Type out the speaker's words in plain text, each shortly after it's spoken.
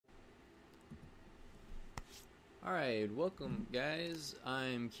Alright, welcome guys.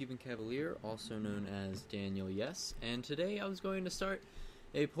 I'm Cuban Cavalier, also known as Daniel Yes, and today I was going to start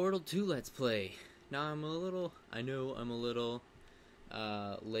a Portal 2 Let's Play. Now I know I'm a little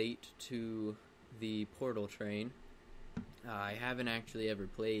late to the Portal train. I haven't actually ever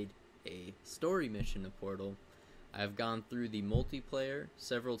played a story mission of Portal. I've gone through the multiplayer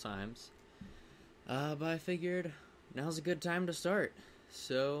several times, but I figured now's a good time to start.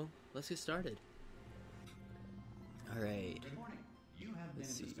 So, let's get started. Alright. Good morning. You have been in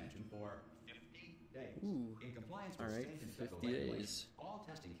suspension for 50 days. Ooh. In compliance with Alright, state and 50 federal regulations, days. all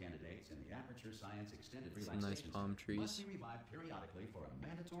testing candidates in the Aperture Science Extended Some nice Relaxation palm Center trees. must be revived periodically for a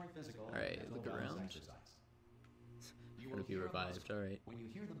mandatory physical Alright, and look mental wellness around. exercise. You Gonna will be hear a revived, buzzer. alright. When you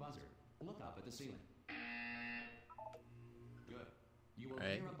hear the buzzer, look up at the ceiling. Good. You will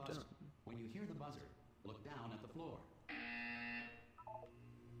Alright, hear a buzzer. done. When you hear the buzzer, look down at the floor.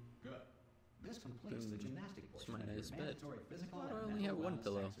 Good. This completes the gymnastic It's portion my of your nice bed. mandatory physical Why do and I only have mental one wellness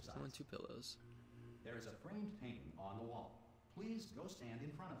pillow? exercise. I want two pillows. There is a framed painting on the wall. Please go stand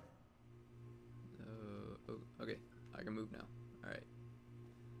in front of it. Oh, okay. I can move now. Alright.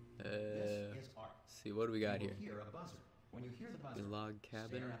 This is art. See, what do we got You here? will hear a buzzer. When you hear the buzzer, The log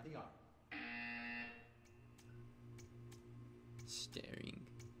cabin. stare at the art.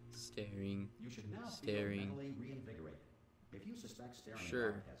 Staring. You should now Staring. feel mentally reinvigorated. If you suspect staring Sure.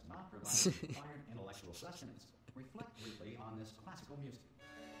 at art has not provided required intellectual sustenance, reflect briefly on this classical music.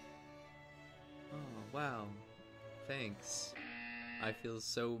 Oh, wow. Thanks. I feel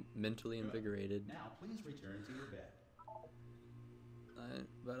so mentally invigorated. Now, please return to your bed.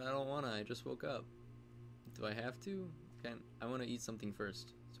 But I don't wanna. I just woke up. Do I have to? I wanna eat something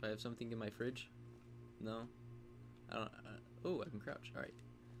first. So I have something in my fridge? No? I don't. Oh, I can crouch. Alright.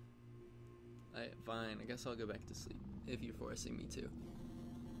 Fine. I guess I'll go back to sleep. If you're forcing me to.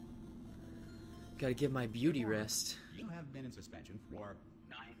 Gotta give my beauty rest. You have been in suspension for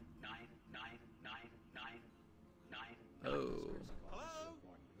 9. Oh. Hello?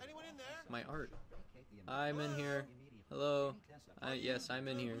 Anyone in there? My art. I'm in here. Hello. Yes, I'm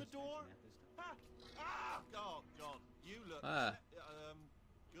in here. Open the door? Ah! Oh, God. You look...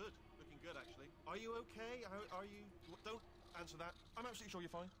 good. Looking good, actually. Are you okay? Are you... Don't answer that. I'm absolutely sure you're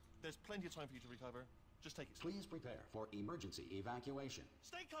fine. There's plenty of time for you to recover. Just take it slow. Please prepare for emergency evacuation.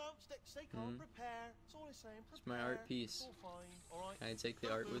 Stay calm. Stay calm. Prepare. It's all the same. Prepare. It's my art piece. It's all fine. All right? Can I take the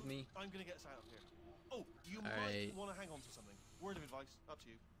Don't art move. with me? I'm going to get us out of here. Oh, you Alright. might want to hang on to something. Word of advice. Up to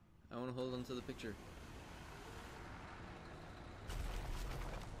you. I want to hold on to the picture.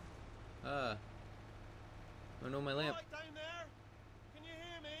 Oh no, my lamp. Right down there. Can you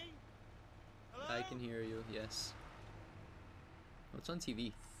hear me? Hello? I can hear you, yes. What's on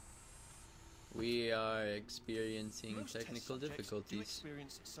TV? We are experiencing Most technical test subjects do difficulties.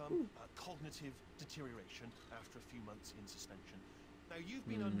 experience some cognitive deterioration after a few months in suspension. Now, you've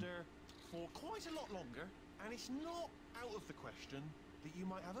been under for quite a lot longer, and it's not out of the question that you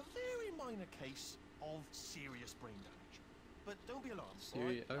might have a very minor case of serious brain damage. But don't be alarmed,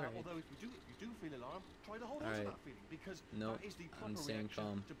 Alright. although if you do feel alarmed, try to hold on to Alright. that feeling, because No, that is the I'm proper staying reaction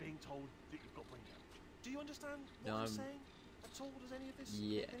calm. to being told that you've got brain damage. Do you understand No, what I'm I'm- saying at all? Does any of this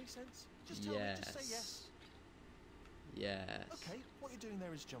Yeah. make any sense? Just tell me, just say yes. Yes. Okay, what you're doing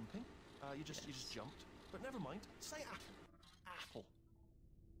there is jumping. You just jumped. But never mind. Say apple. Apple.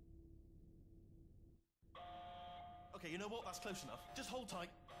 Okay, you know what? That's close enough. Just hold tight.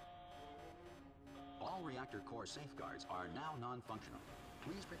 All reactor core safeguards are now non-functional.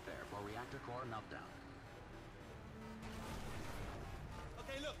 Please prepare for reactor core meltdown.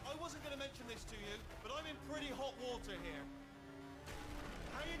 Okay, look, I wasn't going to mention this to you, but I'm in pretty hot water here.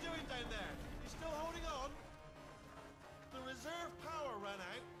 How you doing down there? You still holding on? The reserve power ran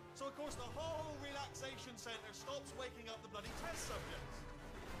out, so of course the whole relaxation center stops waking up the bloody test subjects.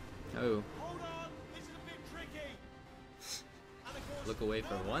 Oh. Hold on, this is a bit tricky. And of course, Look away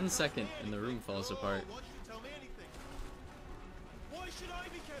for no 1 one tells second me and the room anything. falls Oh, apart. Why should you tell me anything? Why should I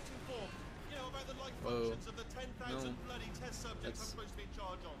be kept informed? You know, about the life Whoa. functions of the 10,000 No. bloody test subjects Let's- I'm supposed to be in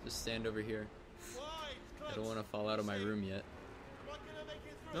charge of. Just stand over here. Why? It's I don't close. want to fall out of my See? room yet. Am I gonna make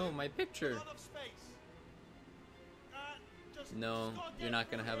it through? No, my picture. Not enough space. Just No, gotta you're get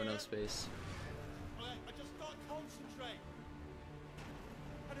not gonna through have here. enough space. Okay, I just gotta concentrate.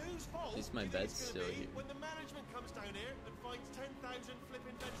 And whose fault? At least do my you think bed's it's still gonna be here. when the management comes down here and finds 10,000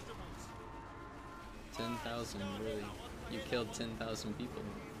 flipping vegetables? 10,000, really? You killed 10,000 people.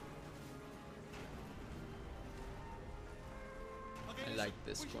 Okay, I listen, like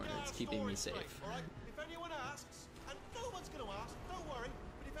this we should corner, get it's our keeping me story safe. straight, all right? If anyone asks, and no one's going to ask, don't worry,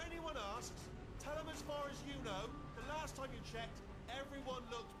 but if anyone asks, tell them as far as you know, the last time you checked, everyone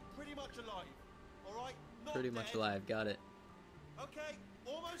looked pretty much alive. All right, not Pretty much dead. alive. Got it. Okay,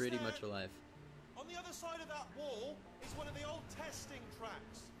 almost Pretty there. much alive. On the other side of that wall is one of the old testing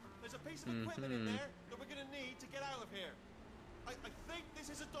tracks. There's a piece of equipment in there that we're going to need to get out of here. I think this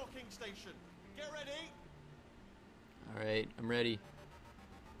is a docking station. Get ready. Alright, I'm ready.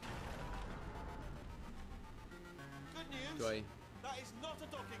 Good news. That is not a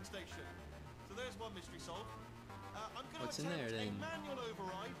docking station. So there's one mystery solved. I'm going What's to in there, attempt a then? manual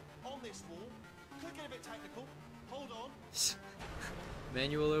override on this wall. Could get a bit technical. Hold on.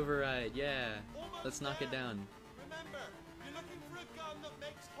 Manual override, yeah. Almost Let's knock it there. down. Remember, you're looking for a gun that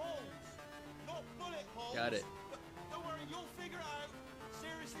makes holes, not bullet holes. Got it. But don't worry, you'll figure it out.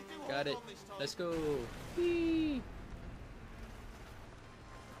 Seriously, do Got hold it. on this time. Let's go. Whee!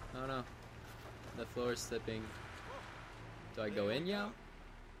 Oh no. The floor is slipping. Do I go in, yeah?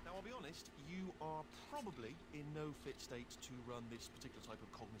 Now, I'll be honest, you are probably in no fit state to run this particular type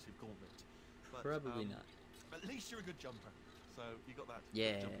of cognitive gauntlet. But, Probably not. At least you're a good jumper, so you got that.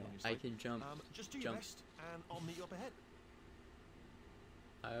 Yeah, jumping on your I side. can jump. Just do your Jump. best, and I'll meet you up ahead.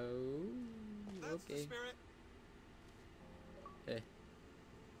 Oh, That's the okay. spirit. Hey,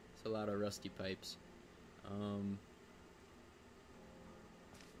 it's a lot of rusty pipes. I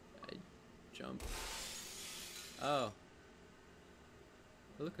jump. Oh,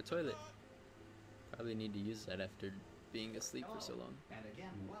 look, a toilet. Probably need to use that after being asleep for so long. And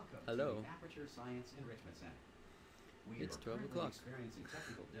again, welcome Hello. to the Aperture Science Enrichment Center. We It's are 12 currently o'clock. experiencing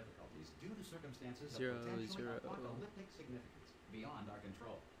technical difficulties due to circumstances Zero, of potentially zero. apocalyptic significance beyond our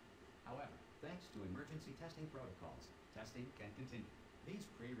control. However, thanks to emergency testing protocols, testing can continue. These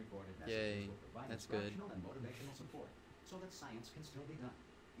pre-recorded Yay, messages will provide that's good. instructional and motivational support so that science can still be done,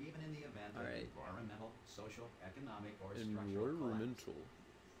 even in the event of Alright. environmental, social, economic, or structural collapse. Environmental.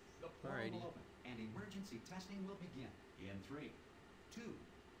 The portal Alrighty. will open, and emergency testing will begin in 3, 2,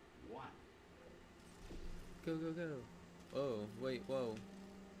 1. Go, go, go. Oh, wait, whoa.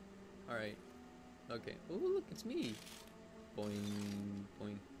 Alright. Okay. Oh, look, it's me. Boing,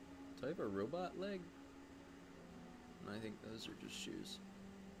 boing. Do I have a robot leg? I think those are just shoes.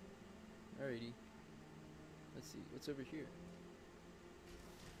 Alrighty. Let's see, what's over here?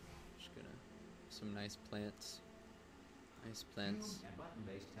 Just gonna... Some nice plants. Nice plants. Cube and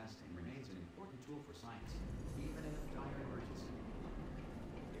button-based testing remains an important tool for science, even in a dire emergency.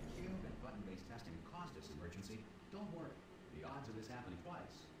 If cube and button-based testing caused this emergency, don't worry. The odds of this happening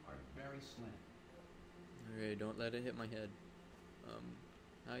twice are very slim. Alright, don't let it hit my head.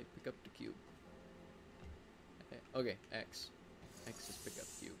 I pick up the cube. Okay, X. X is pick up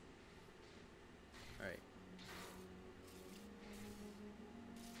cube. Alright.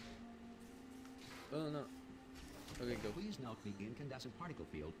 Oh no. Okay, go. Please note the incandescent particle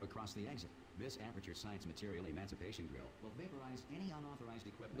field across the exit. This Aperture Science Material Emancipation Grill will vaporize any unauthorized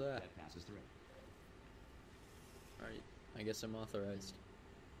equipment Blah. that passes through. Alright, I guess I'm authorized.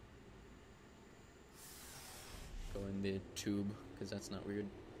 Go in the tube, because that's not weird.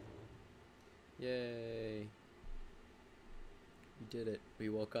 Yay! We did it. We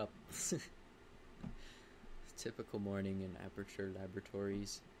woke up. Typical morning in Aperture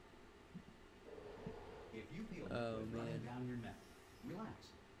Laboratories. If you feel Oh, liquid running man. down your neck, relax,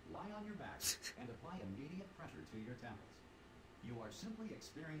 lie on your back, and apply immediate pressure to your temples. You are simply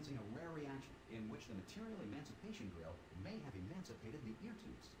experiencing a rare reaction in which the material emancipation grill may have emancipated the ear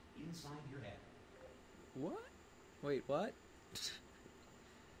tubes inside your head. What? Wait, what?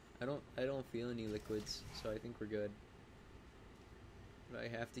 I don't feel any liquids, so I think we're good. Do I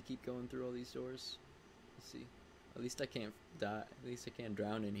have to keep going through all these doors? Let's see. At least I can't die. At least I can't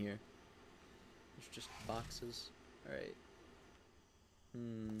drown in here. There's just boxes. Alright.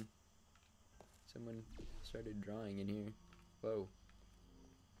 Someone started drawing in here. Whoa.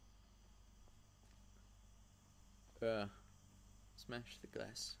 Smash the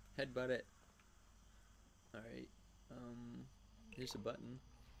glass. Headbutt it. Alright. Here's a button.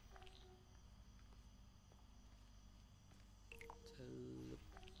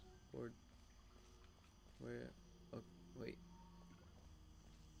 Teleport. Where? Oh, wait.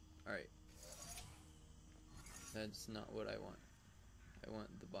 Alright. That's not what I want. I want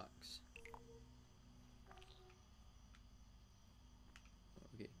the box.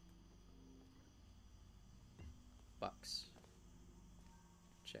 Okay. Box.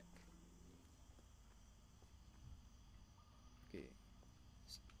 Check. Okay.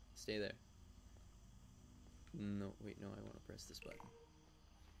 Stay there. No, wait, no, I want to press this button.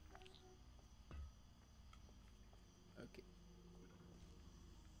 Okay.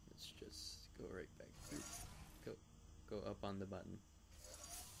 Let's just go right back through. Go up on the button.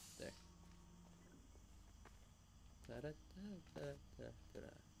 There. Da -da -da -da -da -da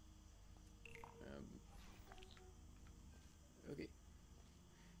 -da.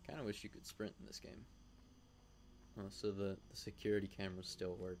 of wish you could sprint in this game. Oh, so the security cameras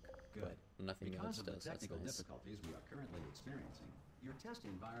still work, Good. but nothing Because else of the does. That's technical nice. difficulties we are currently experiencing, your test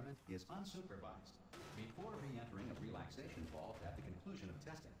environment is unsupervised. Before re-entering a relaxation vault at the conclusion of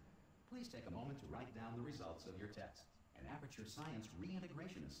testing, please take a moment to write down the results of your test. An Aperture Science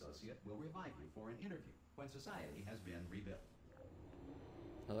Reintegration Associate will revive you for an interview when society has been rebuilt.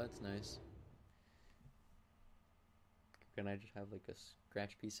 Oh, that's nice. Can I just have like a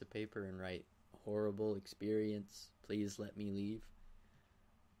scratch piece of paper and write horrible experience, please let me leave?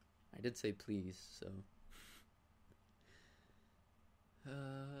 I did say please, so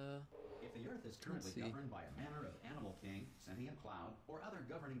If the Earth is currently governed by a manner of animal king, sentient cloud, or other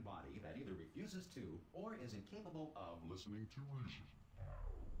governing body that either refuses to or is incapable of listening to reason.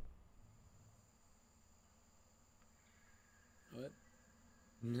 what?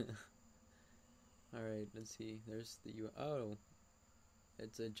 Alright, let's see. There's the oh,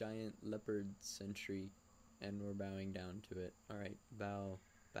 it's a giant leopard sentry, and we're bowing down to it. Alright, bow,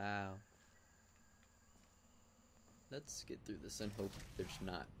 bow. Let's get through this and hope there's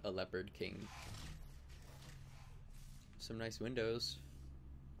not a leopard king. Some nice windows.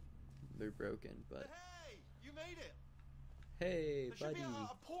 They're broken, but Hey, you made it. hey, There should buddy. be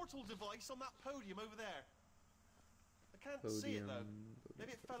a portal device on that podium over there. I can't see it though.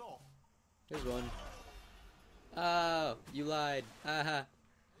 Maybe it fell off. Here's one. Oh, you lied. Haha. Hello?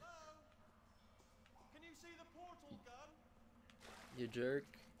 Can you see the portal gun? You jerk.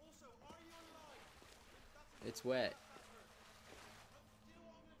 Also, are you alive? That's It's wet. Do you know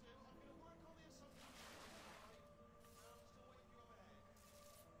what I'm gonna do? I'm gonna work on the assumption you're alive. And I'm still waiting for you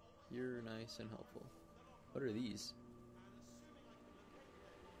over here. You're nice and helpful. What are these?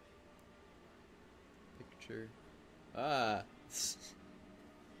 Picture. Ah!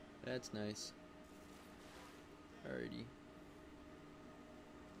 That's nice. Alrighty.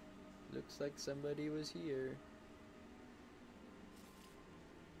 Looks like somebody was here.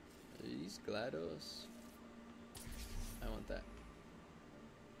 Are these GLaDOS? I want that.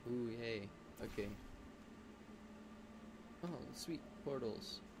 Ooh, hey. Okay. Oh, sweet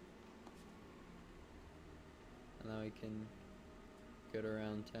portals. And now I can get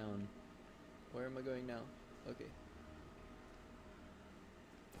around town. Where am I going now? Okay.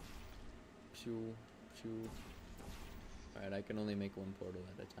 Shoo, shoo. Alright, I can only make one portal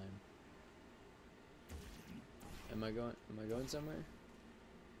at a time. Am I going somewhere?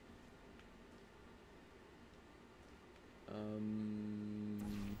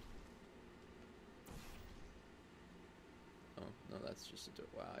 Oh, no, that's just a door.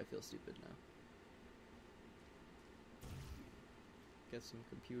 Wow, I feel stupid now. Get some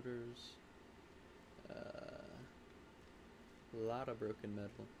computers. A lot of broken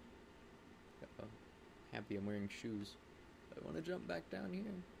metal. Uh-oh. Happy I'm wearing shoes. I want to jump back down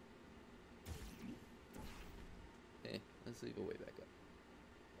here. Hey, let's leave a way back up.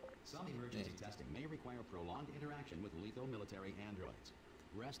 Some emergency testing may require prolonged interaction with lethal military androids.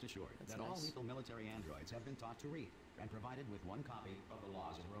 Rest assured That's that all nice. lethal military androids have been taught to read and provided with one copy of the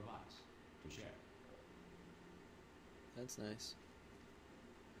laws of robotics to share. That's nice.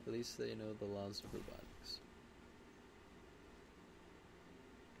 At least they know the laws of robotics.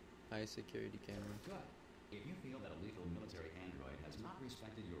 High security camera. Good. If you feel that a lethal military android has not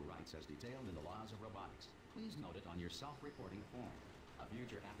respected your rights as detailed in the laws of robotics, please note it on your self-reporting form. A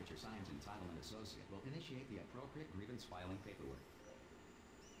future Aperture Science Entitlement Associate will initiate the appropriate grievance filing paperwork.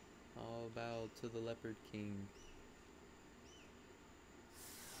 I'll bow to the Leopard King.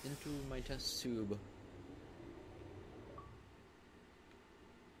 Into my test tube.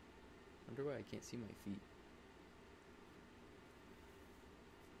 Wonder why I can't see my feet.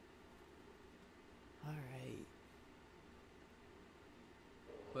 Alright.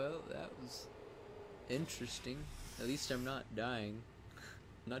 Well, that was interesting. At least I'm not dying.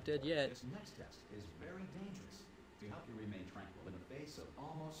 Not dead yet. This next test is very dangerous. To help you remain tranquil in the face of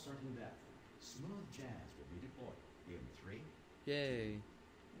almost certain death, smooth jazz will be deployed in 3, Yay.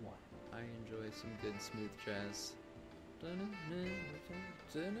 1. I enjoy some good smooth jazz.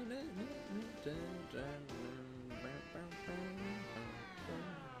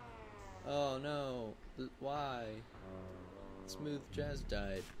 Oh no. Why? Smooth jazz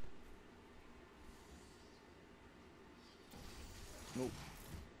died. Nope.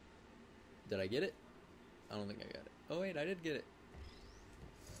 Did I get it? I don't think I got it. Oh wait, I did get it.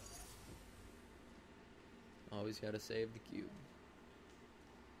 Always gotta save the cube.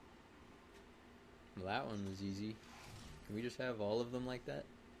 Well, that one was easy. Can we just have all of them like that?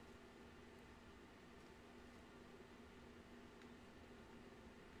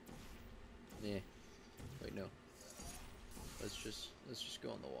 Yeah. Wait, no. Let's let's just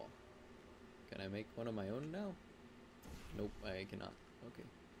go on the wall. Can I make one of my own now? Nope, I cannot. Okay.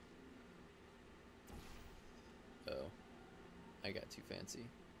 Oh, I got too fancy.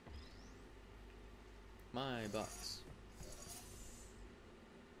 My box.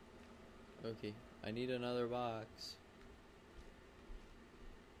 Okay, I need another box.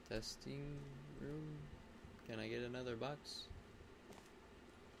 Testing room. Can I get another box?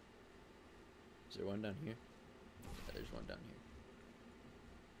 Is there one down here? Yeah, there's one down here.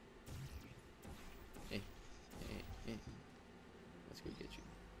 Hey, hey, hey. Let's go get you.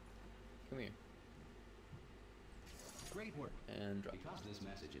 Come here. Great work. And drop. Because this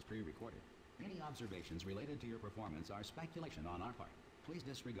message is pre-recorded, any observations related to your performance are speculation on our part. Please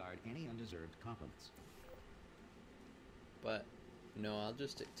disregard any undeserved compliments. But no, I'll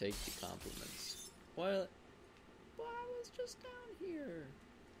just take the compliments. Well, I was just down here.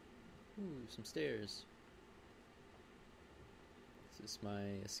 Ooh, some stairs. Is this my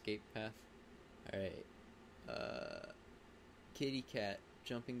escape path? Alright. Kitty cat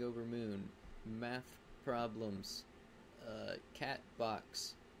jumping over moon. Math problems. Cat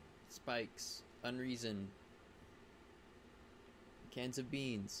box. Spikes. Unreason. Cans of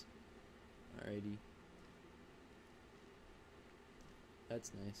beans. Alrighty.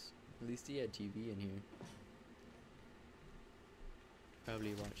 That's nice. At least he had TV in here.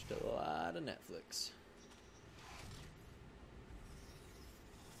 Probably watched a lot of Netflix.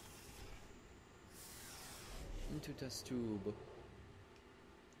 Into test tube.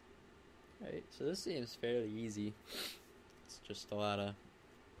 Right, so this seems fairly easy. It's just a lot of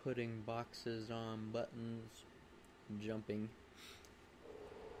putting boxes on buttons, jumping.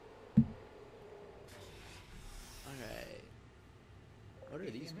 Alright. What are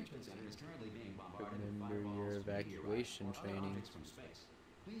these people Center is currently being bombarded with Remember fireballs, your meteorites, evacuation or other training. objects from space.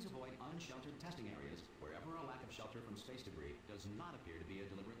 Please avoid unsheltered testing areas wherever a lack of shelter from space debris does not appear to be a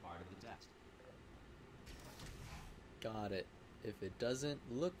deliberate part of the test. Got it. If it doesn't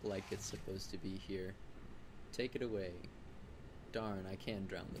look like it's supposed to be here, take it away. Darn, I can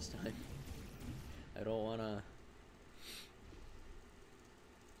drown this time. I don't wanna...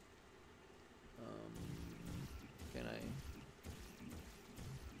 Can I...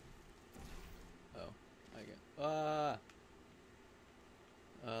 Oh, I get... Ah!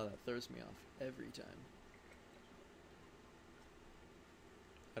 Oh, that throws me off every time.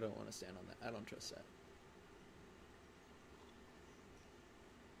 I don't want to stand on that. I don't trust that.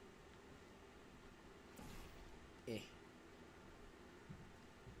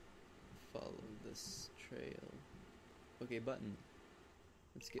 Follow this trail. Okay, button.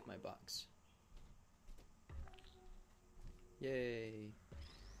 Let's get my box. Yay.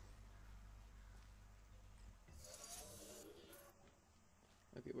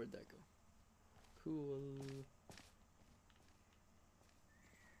 Okay, where'd that go? Cool.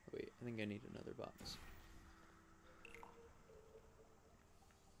 Oh, wait, I think I need another box.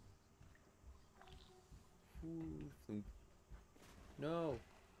 Ooh, thump. No!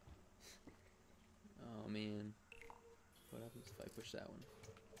 Oh man. What happens if I push that one?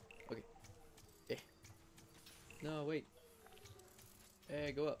 Okay. Eh. No, wait.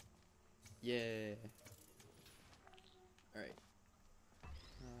 Hey, go up. Yeah. Alright.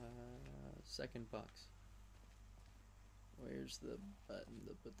 Second box. Where's the button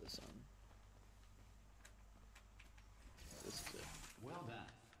to put this on? This is it. Well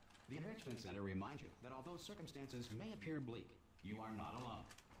done. The Enrichment Center reminds you that although circumstances may appear bleak, you are not alone.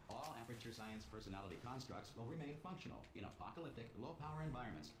 All Aperture Science personality constructs will remain functional in apocalyptic, low-power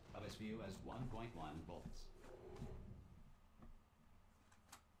environments of as few as 1.1 volts.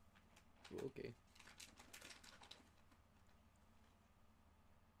 Okay.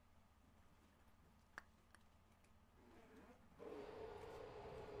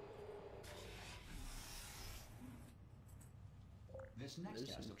 This next There's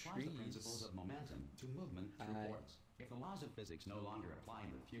test some applies the trees. principles of momentum to movement through Hi. portals. If the laws of physics no longer apply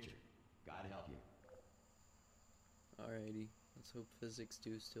in the future, God help you. Alrighty. Let's hope physics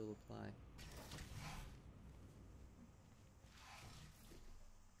do still apply.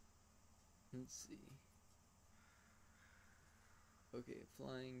 Let's see. Okay,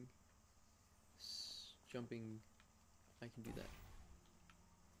 flying, jumping, I can do that.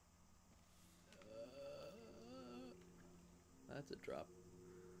 That's a drop.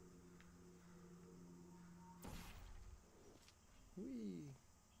 Whee!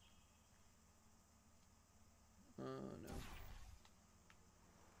 Oh no.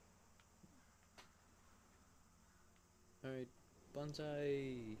 Alright,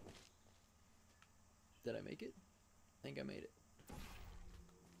 bonsai! Did I make it? I think I made it.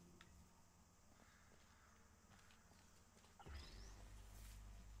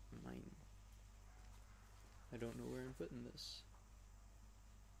 I don't know where I'm putting this.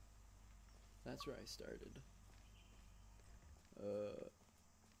 That's where I started.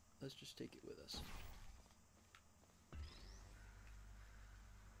 Let's just take it with us.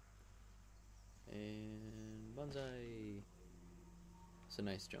 And bonsai. It's a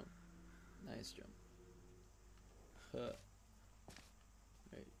nice jump. Nice jump. Huh.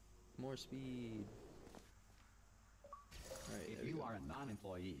 Right. More speed. Alright, If you are a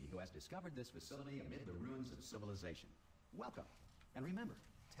non-employee who has discovered this facility amid the ruins of civilization, welcome. And remember,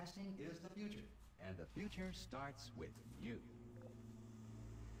 testing is the future, and the future starts with you.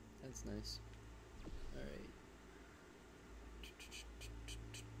 That's nice. Alright.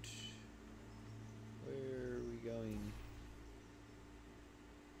 Where are we going?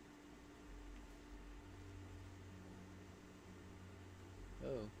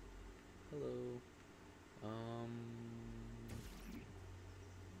 Oh. Hello.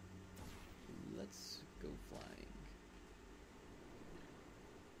 Let's go flying.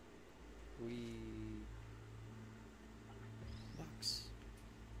 Box.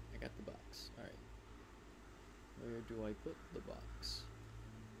 I got the box. Alright. Where do I put the box?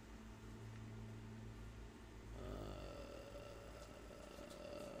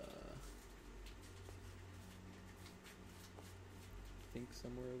 I think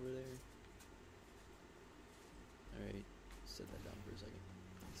somewhere over there. Alright, set that down for a second.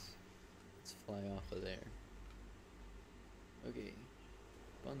 Let's fly off of there. Okay.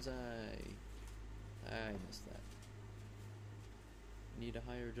 Bonsai. I missed that. Need a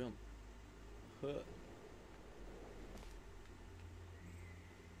higher jump. Huh.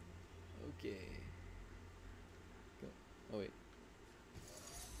 Okay. Go. Oh wait.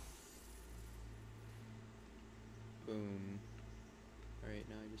 Boom. Alright,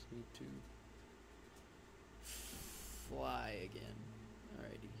 now I just need to fly again.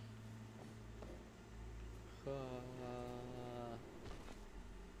 Alrighty.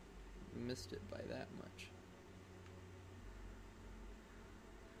 Missed it by that much.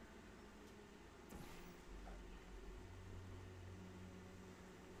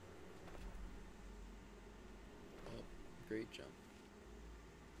 Oh, great jump.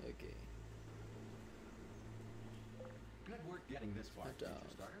 Okay. Good work getting this far, Good future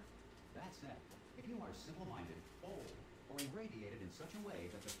job. starter. That said, if you are simple-minded, old, or irradiated in such a way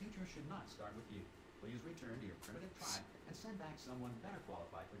that the future should not start with you, please return to your primitive tribe and send back someone better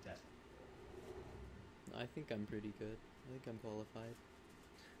qualified for testing. I think I'm pretty good. I think I'm qualified.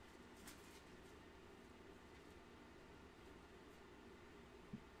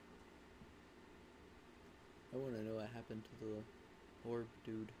 I want to know what happened to the orb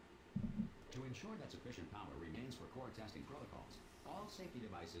dude. To ensure that sufficient power remains for core testing protocols, all safety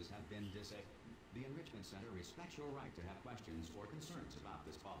devices have been disabled. The Enrichment Center respects your right to have questions or concerns about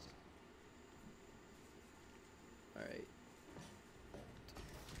this policy. Alright.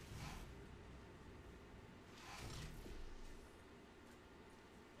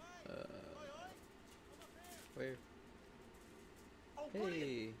 Where? Oh, Hey.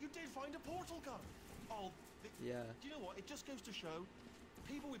 brilliant! You did find a portal gun. Oh, Yeah. do you know what? It just goes to show,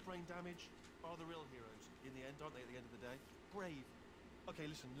 people with brain damage are the real heroes in the end, aren't they? At the end of the day, brave. Okay,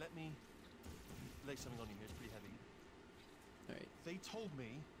 listen. Let me lay something on you here. It's pretty heavy. Alright. They told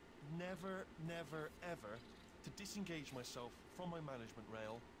me never, never, ever to disengage myself from my management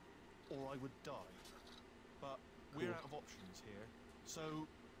rail, or I would die. But we're Cool. out of options here, so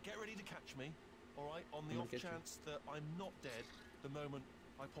get ready to catch me. All right, on the I'm off gonna get you. chance that I'm not dead the moment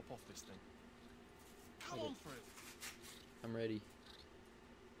I pop off this thing. Come Okay. on through. I'm ready.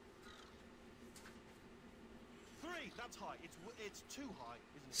 3, that's high. It's too high,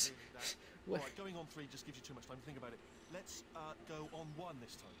 isn't it? Really, Dan? What? All right, going on 3 just gives you too much time to think about it. Let's go on 1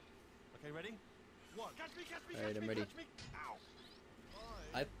 this time. Okay, ready? 1. Catch me, catch me, All right, catch I'm me, ready. catch me. Ow.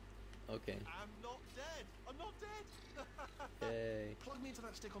 I Okay. am not dead. I'm not dead. Yay. Plug me into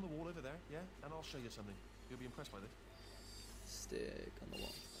that stick on the wall over there, yeah? And I'll show you something. You'll be impressed by this. Stick on the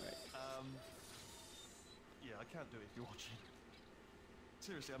wall. Alright. Yeah, I can't do it if you're watching.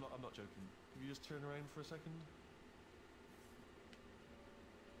 Seriously, I'm not joking. Can you just turn around for a second?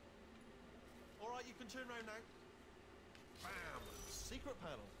 Alright, you can turn around now. Bam! Secret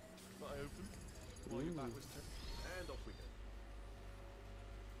panel. That I open. While your back was turned. And off we go.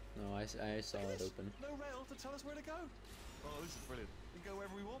 No, I saw Look at it this. open. No rail to tell us where to go. Oh, this is brilliant. We can go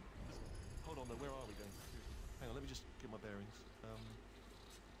wherever we want. Hold on though, where are we going? Hang on, let me just get my bearings.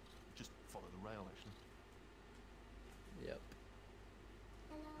 Just follow the rail actually. Yep.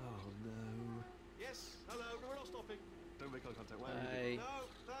 Oh no. Yes, hello, we're not stopping. Don't make eye contact. Why are we Hi. moving? No,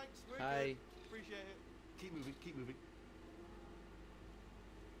 thanks, we're Hi. good. Appreciate it. Keep moving, keep moving.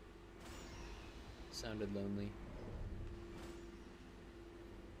 sounded lonely.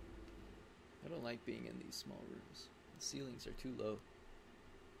 I don't like being in these small rooms. The ceilings are too low.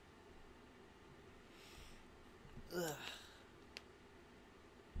 Ugh.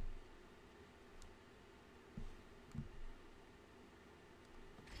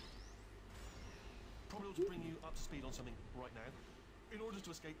 Probably ought to bring you up to speed on something right now. In order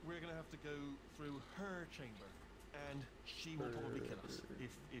to escape, we're going to have to go through her chamber, and she will probably kill us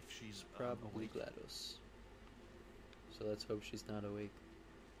if she's Probably awake. GLaDOS. So let's hope she's not awake.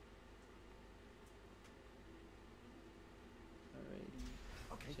 Alright.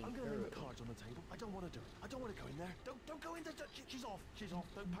 Okay, Send I'm going to leave her the cards on the table. I don't want to do it. I don't want to go in there. Don't go in there. She's off. She's off.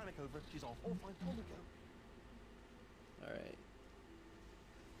 Don't panic over it. She's off. All fine. On we go. Alright.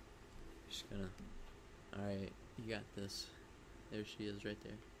 Just gonna. Alright, you got this. There she is right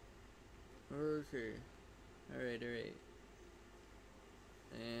there. Okay. Alright.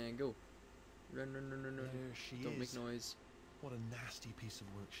 And go. Run. There she Don't is. make noise. What a nasty piece of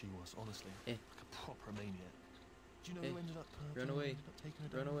work she was, honestly. Eh. Like a proper maniac. Do you know Eh. who ended up Run away. ended up taking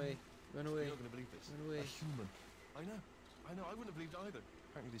her Run down? away. Run away. You're not going to believe this. Run away. A human. I know. I wouldn't have believed it either.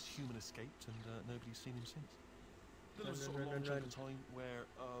 Apparently this human escaped and nobody's seen him since. Then there was sort of a long chunk of time where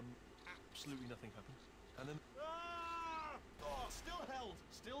absolutely nothing happened. And then... Ah! Oh, still held.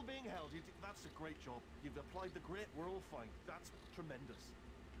 Still being held. That's a great job. You've applied the grit. We're all fine. That's tremendous.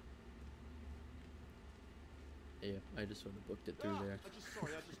 Yeah, I just sort of booked it through there.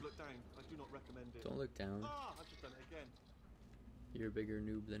 Sorry, I just looked down. I do not recommend it. Don't look down. I've just done it again. You're a bigger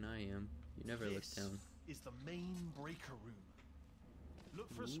noob than I am. You never look down. This is the main breaker room. Look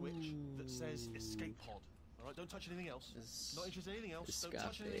for a switch that says escape pod. Alright, don't touch anything else. Not interested in anything else. Don't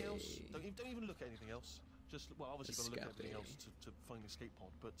touch anything else. Don't even look at anything else. Just, well, obviously you've got to look at everything else to find the escape pod.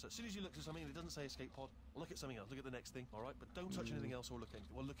 But as soon as you look at something and it doesn't say escape pod, look at something else. Look at the next thing, alright? But don't touch anything else or look at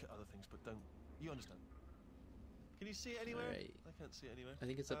anything. Well, look at other things, but don't. You understand? Can you see it anywhere? Alright. I can't see it anywhere. I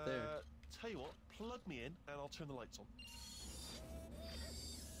think it's up there. Tell you what, plug me in and I'll turn the lights on.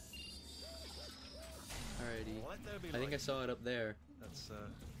 Alrighty. Let there be I think I light. saw it up there. That's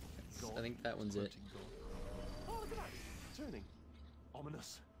I think that one's it. floating gold. Oh, look at that! Turning.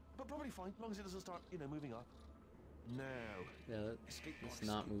 Ominous. But probably fine, as long as it doesn't start, moving up. Now. Yeah, Escape pod. let's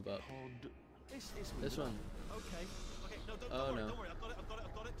not move up. Pod. It's This moving one. up. Okay. No, don't Oh, worry, no. don't worry. I've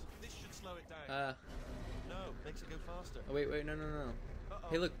got it. This should slow it down. Ah. No, makes it go faster. Oh, wait, no. Uh-oh.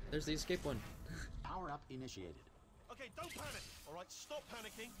 Hey, look, there's the escape one. Power up initiated. Okay, don't panic. All right, stop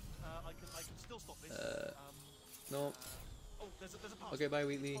panicking. I can still stop this. No. Oh, there's a pass. Okay, bye,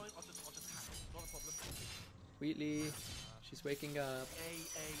 Wheatley. It's fine, I'll just hack it. Not a problem. Wheatley, she's waking up.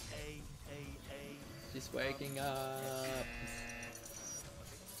 A. She's waking up.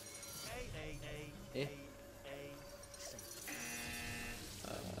 Eh? C.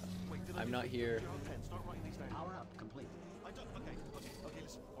 Wait, I'm not here. Do you have a pen? Start writing these down. Power up complete. I don't. Okay.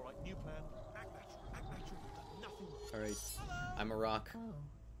 Listen. All right. New plan. Act natural. You've done nothing wrong. Alright, I'm a rock. Oh,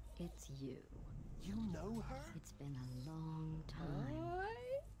 it's you. You know her? It's been a long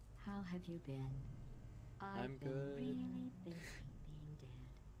time. How have you been? I'm I've been good. really busy being dead.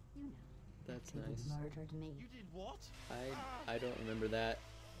 You know. That's you nice. murdered me. You did what? I don't remember that.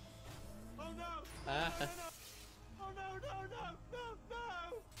 Oh no! Ah. Oh no!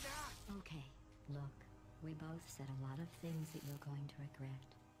 Okay, look. We both said a lot of things that you're going to regret.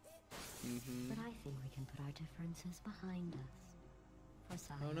 But I think we can put our differences behind us. For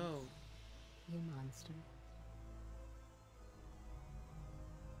science. Oh no. You monster.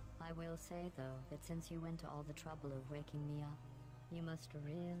 I will say, though, that since you went to all the trouble of waking me up, you must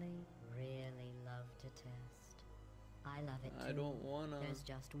really, really love to test. I love it too. I don't wanna. There's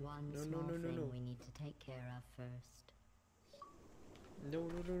just one No, small thing no. we need to take care of first. No.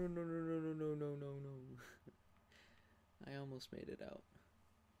 I almost made it out.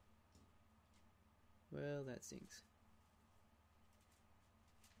 Well, that stinks.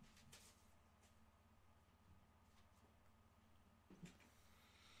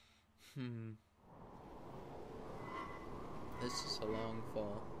 This is a long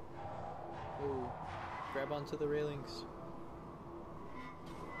fall. Oh, grab onto the railings.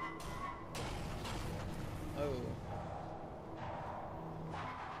 Oh.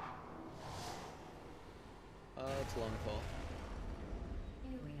 It's a long fall.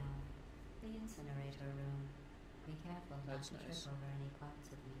 Here we are, the incinerator room. Be careful not That's to nice. trip over any parts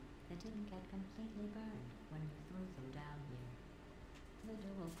of me that didn't get completely burned when we threw them down here. The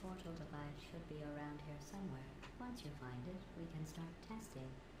dual portal device should be around here somewhere. Once you find it, we can start testing,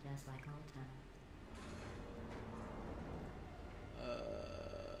 just like old times.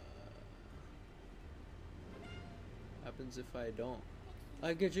 Happens if I don't.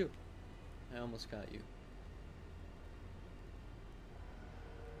 I get you. I almost got you.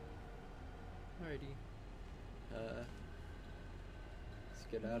 Alrighty. Let's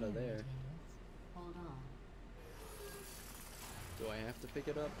get out of there. It is. Hold on. Do I have to pick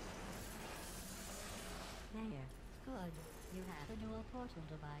it up? There. Good. You have a dual portal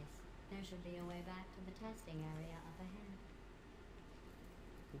device. There should be a way back to the testing area up ahead.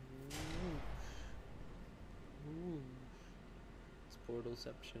 Ooh. It's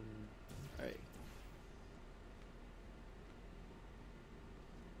portalception. Alright.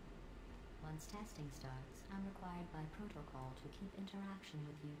 Once testing starts, I'm required by protocol to keep interaction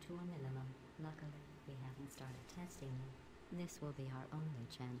with you to a minimum. Luckily, we haven't started testing you. This will be our only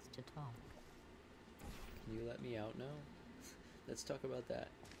chance to talk. Can you let me out now? Let's talk about that.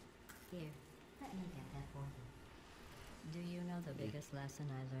 Here, let me get that for you. Do you know the biggest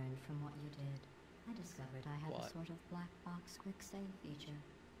lesson I learned from what you did? I discovered I had What? a sort of black box quick save feature.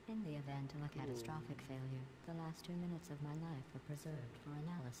 In the event of a catastrophic failure, the last 2 minutes of my life were preserved for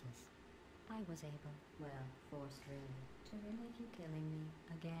analysis. I was able, well, forced really, to relive you killing me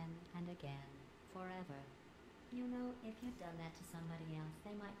again and again, forever. You know, if you'd done that to somebody else,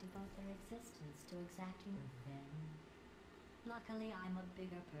 they might devote their existence to exacting revenge. Luckily, I'm a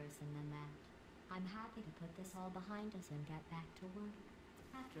bigger person than that. I'm happy to put this all behind us and get back to work.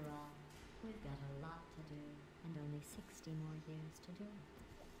 After all, we've got a lot to do, and only 60 more years to do it.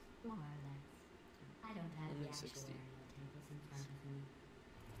 More or less. I don't have Only the 60. actuarial tables in front of me.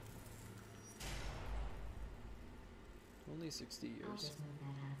 Only 60 I'll years. just move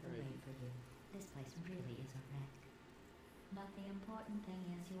that out of the way Alrighty. for you. This place really is a wreck. But the important thing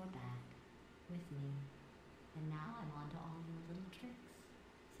is you're back. With me. And now I'm on to all your little tricks.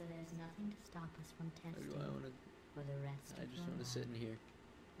 So there's nothing to stop us from Or testing do I want to? for the rest I of just your want to sit in life. here.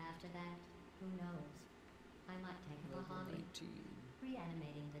 After that, who knows? I might take up a Level hobby. 19.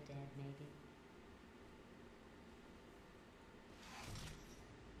 Reanimating the dead, maybe.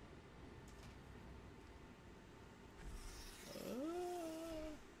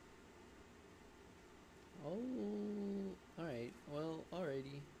 Oh, alright. Well,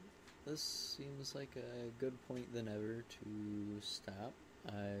 alrighty. This seems like a good point than ever to stop.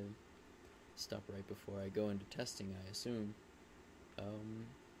 I stop right before I go into testing, I assume.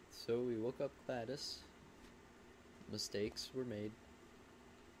 So we woke up Gladys. Mistakes were made.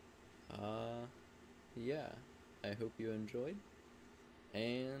 Yeah. I hope you enjoyed.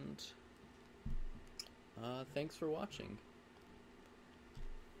 And, thanks for watching.